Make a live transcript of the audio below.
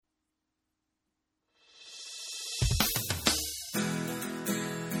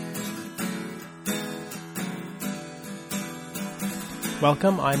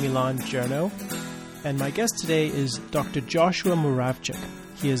Welcome, I'm Ilan Cherno, and my guest today is Dr. Joshua Muravchik.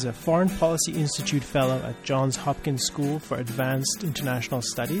 He is a Foreign Policy Institute Fellow at Johns Hopkins School for Advanced International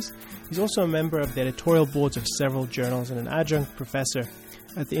Studies. He's also a member of the editorial boards of several journals and an adjunct professor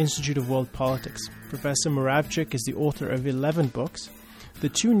at the Institute of World Politics. Professor Muravchik is the author of 11 books. The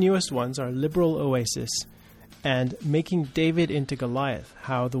two newest ones are Liberal Oasis and Making David into Goliath,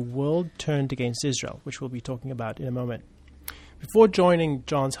 How the World Turned Against Israel, which we'll be talking about in a moment. Before joining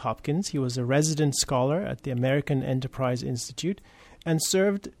Johns Hopkins, he was a resident scholar at the American Enterprise Institute and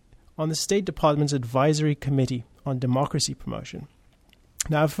served on the State Department's Advisory Committee on Democracy Promotion.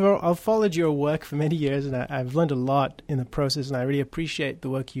 Now, I've followed your work for many years, and I've learned a lot in the process, and I really appreciate the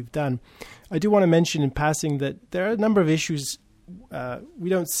work you've done. I do want to mention in passing that there are a number of issues we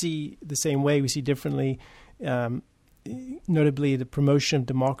don't see the same way, we see differently, notably the promotion of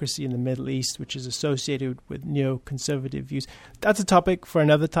democracy in the Middle East, which is associated with neoconservative views. That's a topic for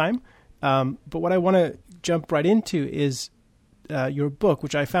another time. But what I want to jump right into is your book,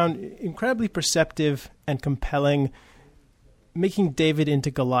 which I found incredibly perceptive and compelling, Making David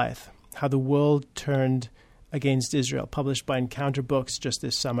into Goliath, How the World Turned Against Israel, published by Encounter Books just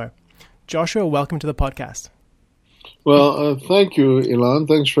this summer. Joshua, welcome to the podcast. Well, thank you, Ilan.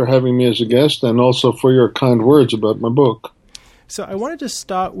 Thanks for having me as a guest and also for your kind words about my book. So I wanted to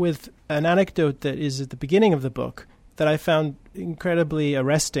start with an anecdote that is at the beginning of the book that I found incredibly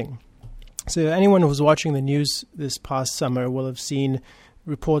arresting. So anyone who was watching the news this past summer will have seen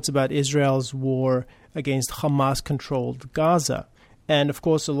reports about Israel's war against Hamas-controlled Gaza. And of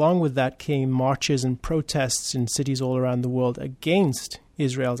course, along with that came marches and protests in cities all around the world against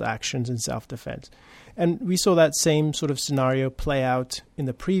Israel's actions in self-defense. And we saw that same sort of scenario play out in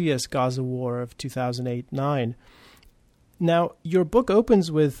the previous Gaza war of 2008-9. Now, your book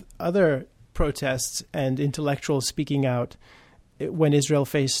opens with other protests and intellectuals speaking out when Israel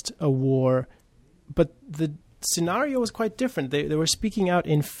faced a war, but the scenario was quite different. They were speaking out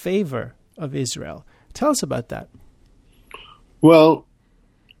in favor of Israel. Tell us about that. Well,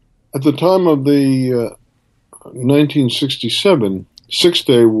 at the time of the 1967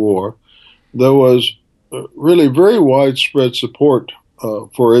 Six-Day War, there was really very widespread support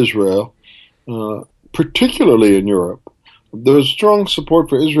for Israel, particularly in Europe. There was strong support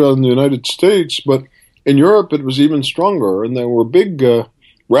for Israel in the United States, but in Europe it was even stronger, and there were big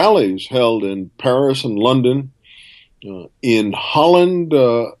rallies held in Paris and London. In Holland,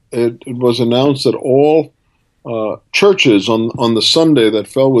 it was announced that all churches on the Sunday that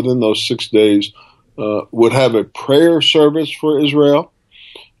fell within those 6 days would have a prayer service for Israel,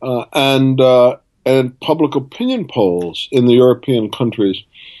 and public opinion polls in the European countries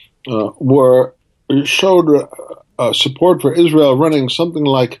showed support for Israel running something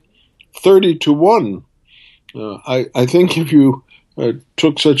like 30-1. I think if you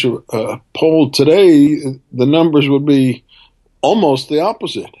took such a poll today, the numbers would be almost the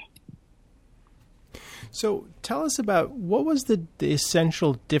opposite. So tell us about what was the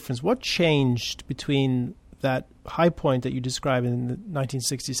essential difference? What changed between that high point that you described in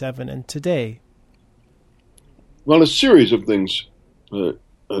 1967 and today? Well, a series of things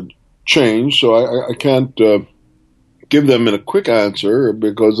changed, so I can't give them in a quick answer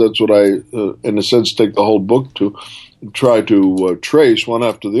because that's what I, in a sense, take the whole book to try to trace one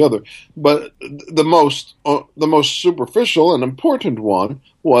after the other. But the most superficial and important one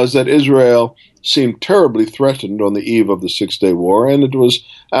was that Israel seemed terribly threatened on the eve of the Six-Day War, and it was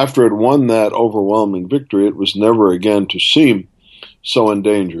after it won that overwhelming victory, it was never again to seem so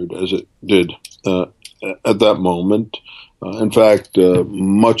endangered as it did at that moment. In fact,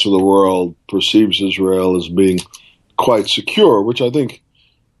 much of the world perceives Israel as being quite secure, which I think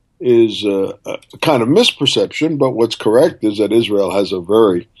is a kind of misperception, but what's correct is that Israel has a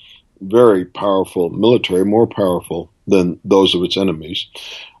very, very powerful military, more powerful than those of its enemies.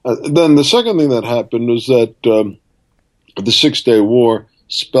 Then the second thing that happened was that the Six-Day War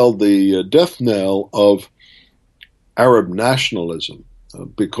spelled the death knell of Arab nationalism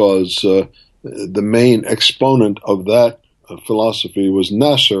because the main exponent of that philosophy was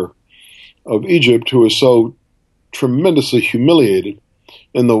Nasser of Egypt, who was so tremendously humiliated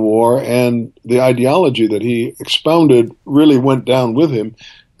in the war, and the ideology that he expounded really went down with him.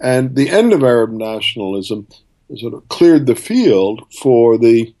 And the end of Arab nationalism sort of cleared the field for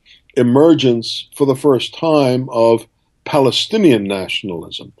the emergence for the first time of Palestinian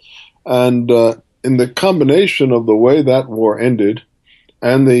nationalism. And in the combination of the way that war ended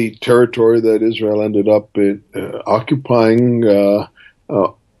and the territory that Israel ended up occupying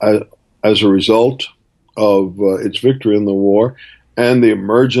as a result of its victory in the war, and the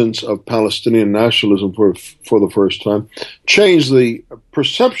emergence of Palestinian nationalism for the first time changed the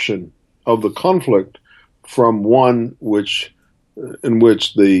perception of the conflict from one in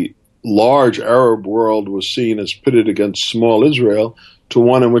which the large Arab world was seen as pitted against small Israel to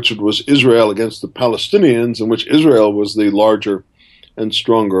one in which it was Israel against the Palestinians, in which Israel was the larger and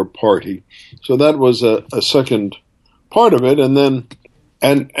stronger party. So that was a second part of it, and then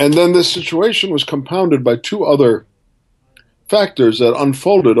this situation was compounded by two other factors that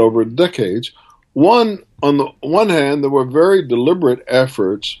unfolded over decades. One, on the one hand, there were very deliberate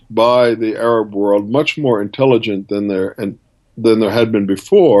efforts by the Arab world, much more intelligent than there had been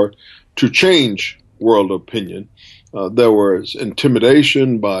before, to change world opinion. There was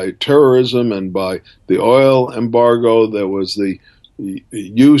intimidation by terrorism and by the oil embargo. There was the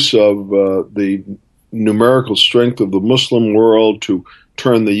use of the numerical strength of the Muslim world to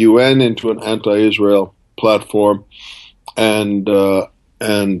turn the UN into an anti-Israel platform, and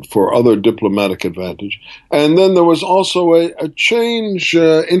for other diplomatic advantage. And then there was also a change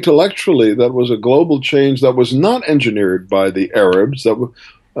intellectually that was a global change that was not engineered by the Arabs,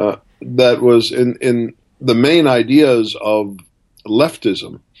 that was in the main ideas of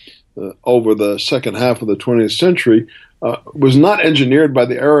leftism over the second half of the 20th century, was not engineered by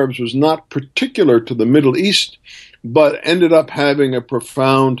the Arabs, was not particular to the Middle East, but ended up having a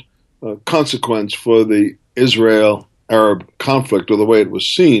profound consequence for the Israel-Arab conflict, or the way it was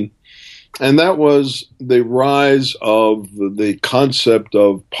seen. And that was the rise of the concept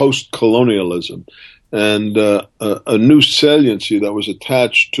of post-colonialism and a new saliency that was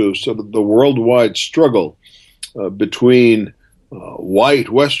attached to sort of the worldwide struggle between white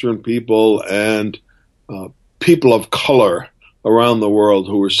Western people and people of color around the world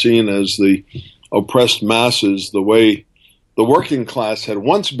who were seen as the oppressed masses, the way the working class had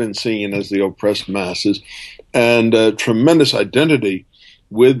once been seen as the oppressed masses, and tremendous identity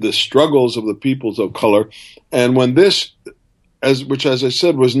with the struggles of the peoples of color. And when this, which as I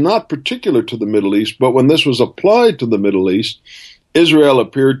said was not particular to the Middle East, but when this was applied to the Middle East, Israel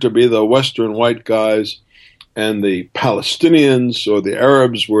appeared to be the Western white guys, and the Palestinians or the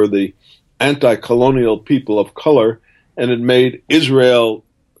Arabs were the anti-colonial people of color, and it made Israel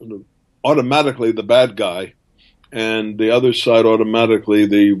automatically the bad guy, and the other side automatically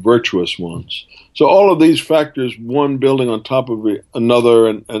the virtuous ones. So all of these factors, one building on top of another,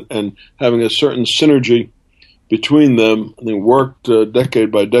 and having a certain synergy between them, they worked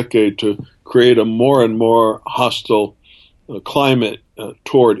decade by decade to create a more and more hostile climate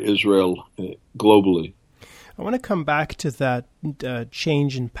toward Israel globally. I want to come back to that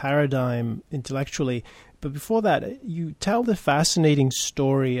change in paradigm intellectually. But before that, you tell the fascinating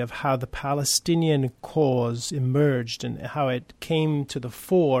story of how the Palestinian cause emerged and how it came to the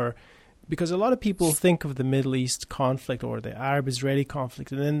fore, because a lot of people think of the Middle East conflict or the Arab-Israeli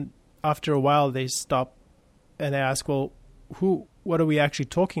conflict, and then after a while they stop and ask, well, what are we actually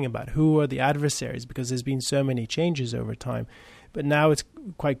talking about? Who are the adversaries? Because there's been so many changes over time. But now it's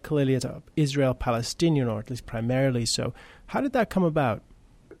quite clearly it's Israel-Palestinian, or at least primarily so. How did that come about?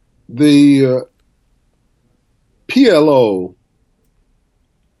 The PLO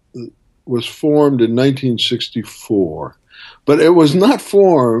was formed in 1964, but it was not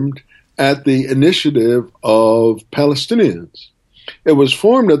formed at the initiative of Palestinians. It was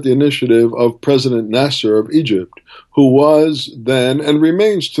formed at the initiative of President Nasser of Egypt, who was then and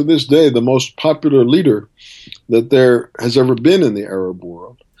remains to this day the most popular leader that there has ever been in the Arab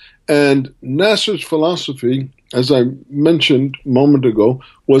world. And Nasser's philosophy, as I mentioned a moment ago,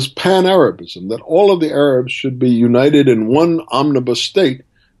 was pan-Arabism, that all of the Arabs should be united in one omnibus state.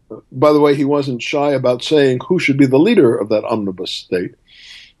 By the way, he wasn't shy about saying who should be the leader of that omnibus state.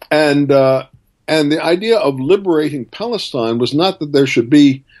 And the idea of liberating Palestine was not that there should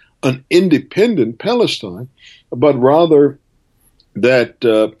be an independent Palestine, but rather that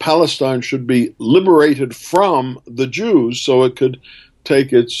Palestine should be liberated from the Jews so it could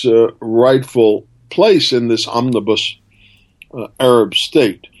take its rightful place in this omnibus Arab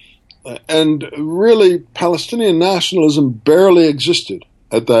state. And really, Palestinian nationalism barely existed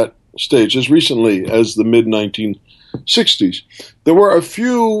at that stage, as recently as the mid-1960s. There were a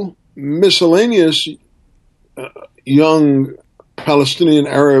few miscellaneous young Palestinian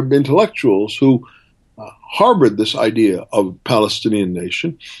Arab intellectuals who harbored this idea of Palestinian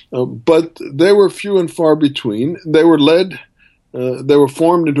nation, but they were few and far between. They were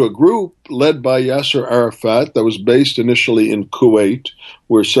formed into a group led by Yasser Arafat that was based initially in Kuwait,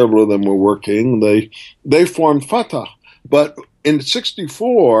 where several of them were working. They formed Fatah. But in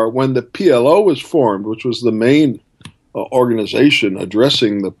 1964, when the PLO was formed, which was the main organization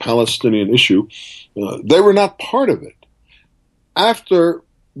addressing the Palestinian issue, they were not part of it.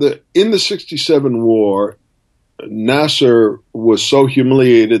 in the 67 war, Nasser was so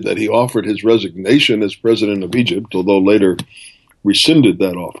humiliated that he offered his resignation as president of Egypt, although later rescinded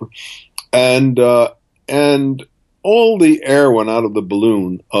that offer. And all the air went out of the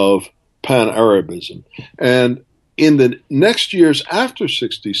balloon of pan-Arabism. And in the next years after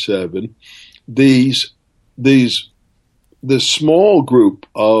 67, this small group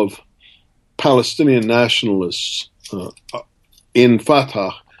of Palestinian nationalists in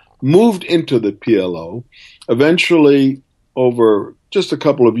Fatah moved into the PLO. Eventually, over just a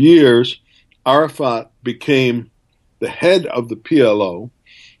couple of years, Arafat became the head of the PLO,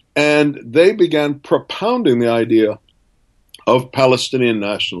 and they began propounding the idea of Palestinian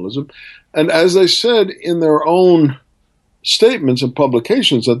nationalism. And as they said in their own statements and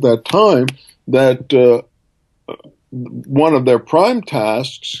publications at that time, that one of their prime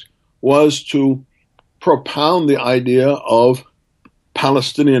tasks was to propound the idea of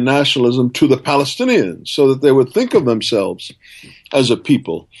Palestinian nationalism to the Palestinians so that they would think of themselves as a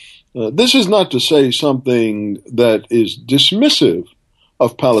people. This is not to say something that is dismissive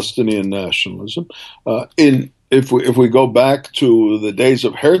of Palestinian nationalism. If we go back to the days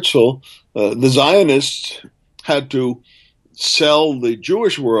of Herzl, the Zionists had to sell the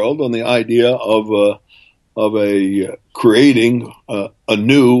Jewish world on the idea of creating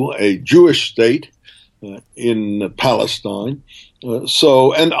a Jewish state in Palestine.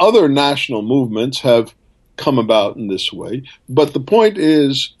 And other national movements have come about in this way. But the point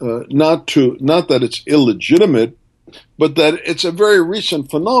is not that it's illegitimate, but that it's a very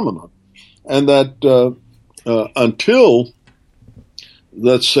recent phenomenon, and that until,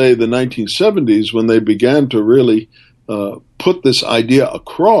 let's say, the 1970s, when they began to really put this idea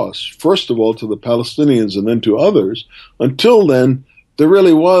across, first of all to the Palestinians and then to others, until then, there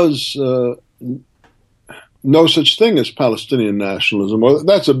really was no such thing as Palestinian nationalism. Or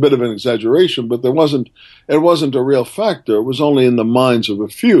that's a bit of an exaggeration, but it wasn't a real factor. It was only in the minds of a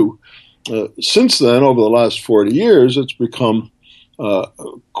few. Since then, over the last 40 years, it's become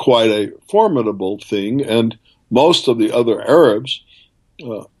quite a formidable thing, and most of the other Arabs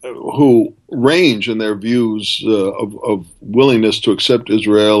who range in their views of willingness to accept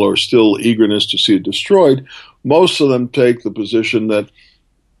Israel or still eagerness to see it destroyed, most of them take the position that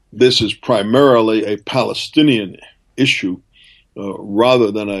this is primarily a Palestinian issue rather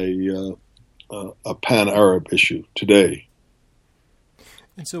than a pan-Arab issue today.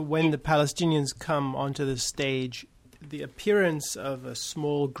 And so when the Palestinians come onto the stage, the appearance of a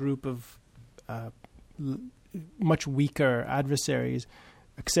small group of much weaker adversaries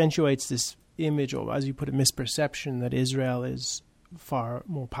accentuates this image, or as you put it, misperception that Israel is far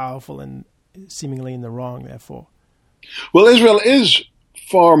more powerful and seemingly in the wrong, therefore. Well, Israel is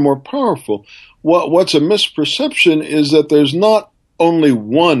far more powerful. What's a misperception is that there's not only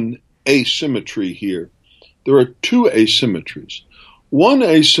one asymmetry here. There are two asymmetries. One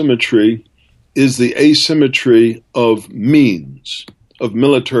asymmetry is the asymmetry of means, of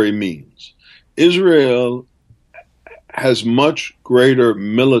military means. Israel has much greater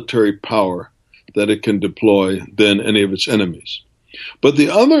military power that it can deploy than any of its enemies. But the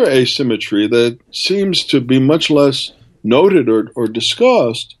other asymmetry that seems to be much less noted or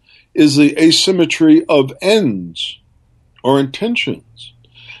discussed is the asymmetry of ends or intentions.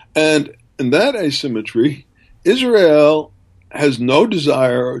 And in that asymmetry, Israel has no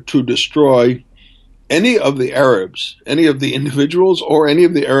desire to destroy any of the Arabs, any of the individuals, or any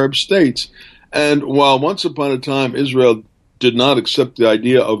of the Arab states. And while once upon a time Israel did not accept the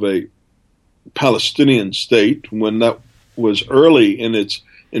idea of a Palestinian state, when that was early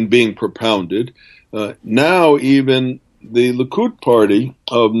in being propounded, now even the Likud party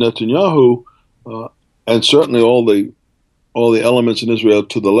of Netanyahu, and certainly all the elements in Israel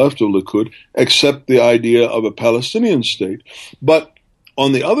to the left of Likud, accept the idea of a Palestinian state. But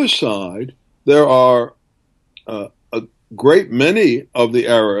on the other side, there are a great many of the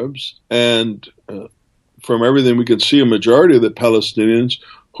Arabs, and from everything we can see, a majority of the Palestinians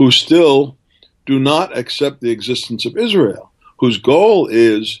who still do not accept the existence of Israel, whose goal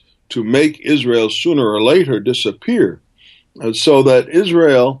is to make Israel sooner or later disappear, so that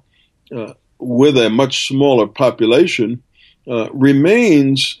Israel, with a much smaller population,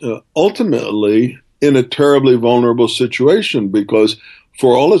 remains ultimately in a terribly vulnerable situation, because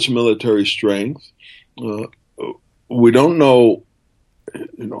for all its military strength, we don't know,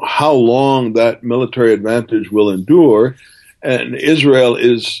 how long that military advantage will endure, and Israel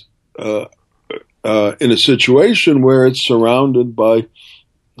is in a situation where it's surrounded by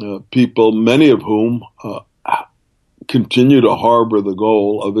people, many of whom continue to harbor the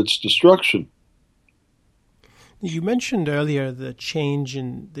goal of its destruction. You mentioned earlier the change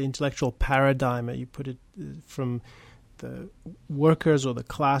in the intellectual paradigm. You put it from the workers or the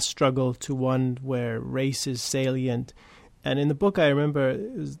class struggle to one where race is salient. And in the book, I remember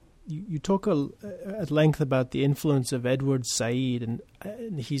you talk at length about the influence of Edward Said,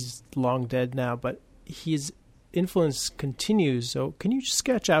 and he's long dead now, but his influence continues. So can you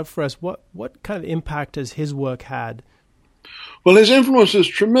sketch out for us what kind of impact has his work had? Well, his influence is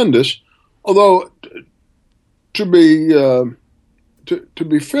tremendous, although to be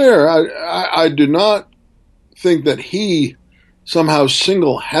fair, I do not think that he somehow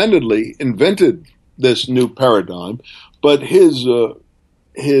single-handedly invented this new paradigm, but his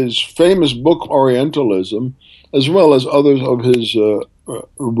famous book Orientalism, as well as others of his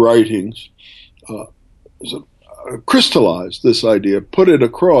writings, crystallized this idea, put it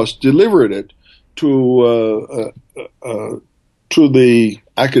across, delivered it to the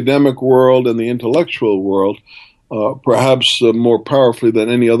academic world and the intellectual world, perhaps more powerfully than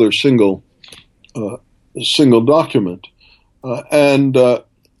any other single document. And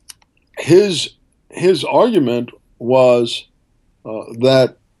his argument was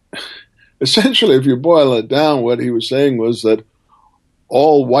that essentially, if you boil it down, what he was saying was that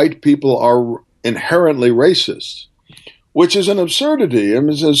all white people are inherently racist, which is an absurdity. I mean,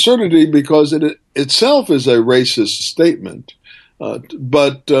 it's an absurdity because it itself is a racist statement.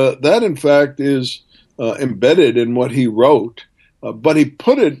 But that, in fact, is embedded in what he wrote. But he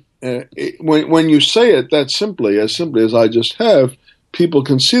put it, when you say it that simply as I just have, people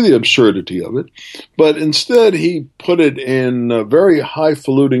can see the absurdity of it. But instead, he put it in very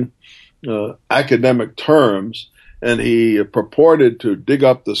highfalutin academic terms, and he purported to dig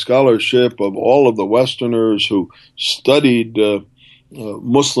up the scholarship of all of the Westerners who studied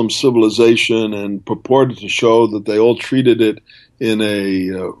Muslim civilization and purported to show that they all treated it in a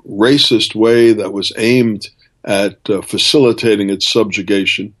racist way that was aimed at facilitating its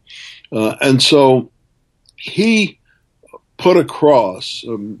subjugation. And so he put across,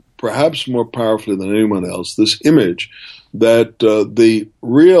 perhaps more powerfully than anyone else, this image that the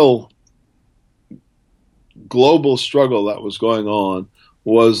real global struggle that was going on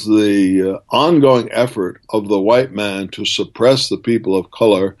was the ongoing effort of the white man to suppress the people of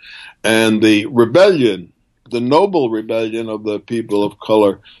color, and the rebellion, the noble rebellion of the people of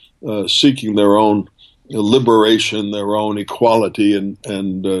color seeking their own liberation, their own equality and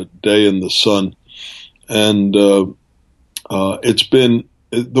day in the sun. And the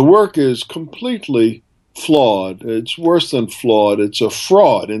work is completely flawed. It's worse than flawed. It's a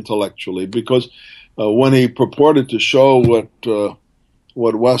fraud intellectually, because when he purported to show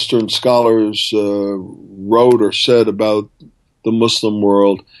what Western scholars wrote or said about the Muslim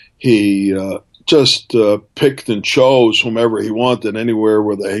world, he just picked and chose whomever he wanted, anywhere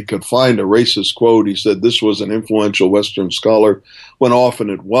where he could find a racist quote. He said this was an influential Western scholar, when often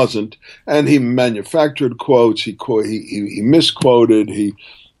it wasn't. And he manufactured quotes. He misquoted. He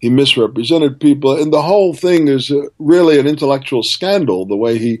misrepresented people. And the whole thing is really an intellectual scandal, the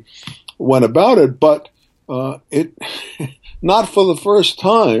way he went about it. But it not for the first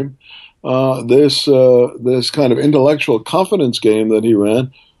time, this kind of intellectual confidence game that he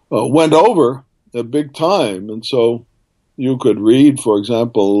ran went over a big time. And so you could read, for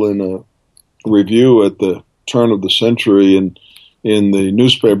example, in a review at the turn of the century in the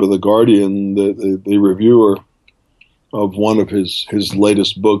newspaper The Guardian, the reviewer of one of his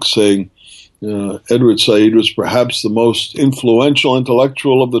latest books saying Edward Said was perhaps the most influential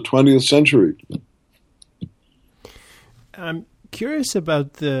intellectual of the 20th century. I'm curious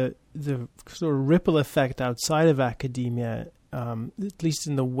about the sort of ripple effect outside of academia, at least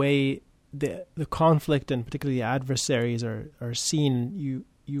in the way the conflict and particularly the adversaries are seen.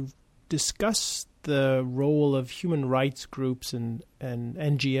 You've discussed the role of human rights groups and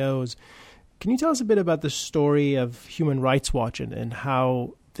NGOs. Can you tell us a bit about the story of Human Rights Watch and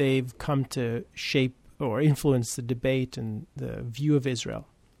how they've come to shape or influence the debate and the view of Israel?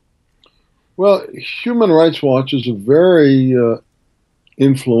 Well, Human Rights Watch is a very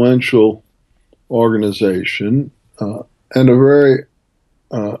influential organization and a very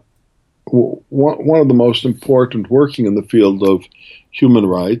one of the most important working in the field of human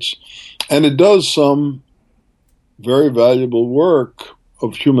rights. And it does some very valuable work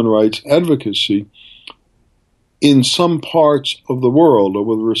of human rights advocacy in some parts of the world, or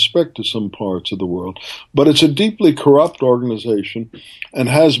with respect to some parts of the world. But it's a deeply corrupt organization and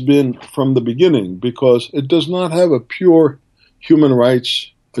has been from the beginning, because it does not have a pure human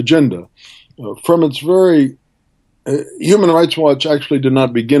rights agenda. From its very Human Rights Watch actually did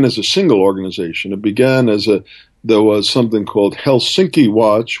not begin as a single organization. It began there was something called Helsinki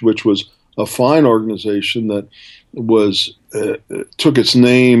Watch, which was a fine organization that took its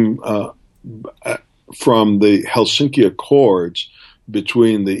name from the Helsinki Accords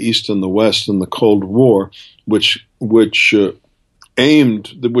between the East and the West in the Cold War, which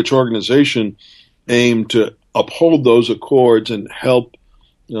organization aimed to uphold those accords and help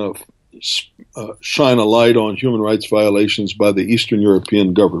shine a light on human rights violations by the Eastern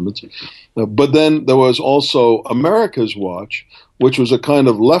European governments. But then there was also America's Watch, which was a kind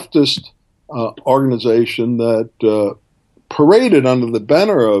of leftist organization that paraded under the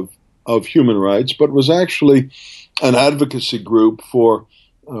banner of human rights, but was actually an advocacy group for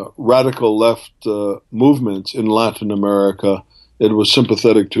radical left movements in Latin America. It was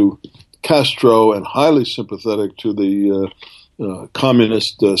sympathetic to Castro and highly sympathetic to the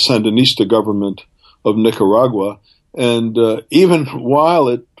communist Sandinista government of Nicaragua. And even while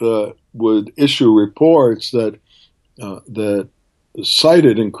it would issue reports that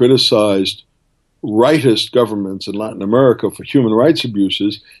cited and criticized rightist governments in Latin America for human rights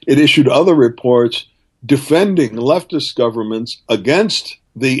abuses, it issued other reports defending leftist governments against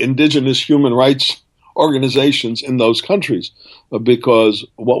the indigenous human rights organizations in those countries, because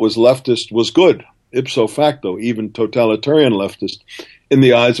what was leftist was good, ipso facto, even totalitarian leftist, in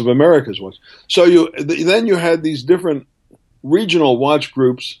the eyes of America's Watch. So then you had these different regional watch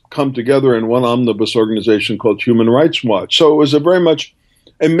groups come together in one omnibus organization called Human Rights Watch. So it was very much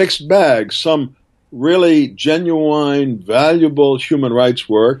a mixed bag, some really genuine, valuable human rights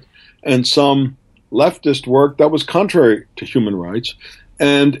work, and some leftist work that was contrary to human rights.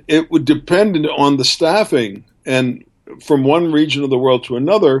 And it would depend on the staffing, and from one region of the world to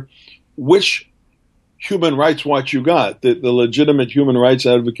another, which Human Rights Watch you got, the legitimate human rights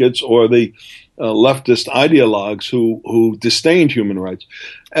advocates or the leftist ideologues who disdained human rights.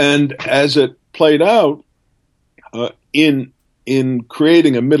 And as it played out, in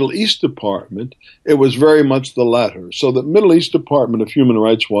creating a Middle East department, it was very much the latter. So the Middle East Department of Human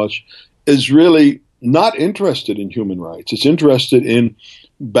Rights Watch is really not interested in human rights. It's interested in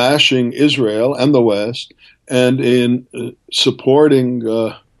bashing Israel and the West and in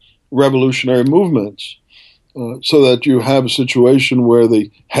supporting revolutionary movements, so that you have a situation where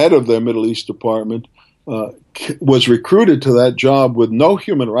the head of their Middle East department was recruited to that job with no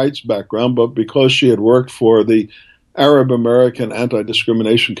human rights background, but because she had worked for the Arab American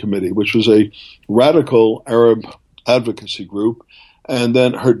Anti-Discrimination Committee, which was a radical Arab advocacy group. And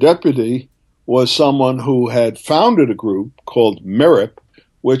then her deputy was someone who had founded a group called MERIP,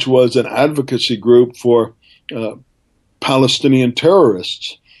 which was an advocacy group for Palestinian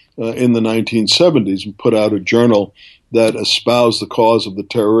terrorists in the 1970s, and put out a journal that espoused the cause of the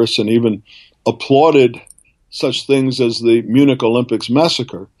terrorists and even applauded such things as the Munich Olympics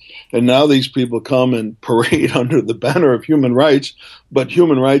massacre. And now these people come and parade under the banner of human rights, but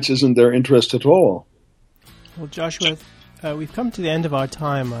human rights isn't their interest at all. Well, Joshua, we've come to the end of our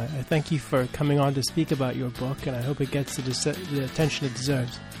time. I thank you for coming on to speak about your book, and I hope it gets the attention it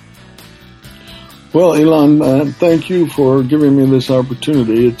deserves. Well, Elon, thank you for giving me this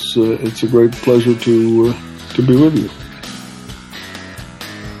opportunity. It's a great pleasure to be with you.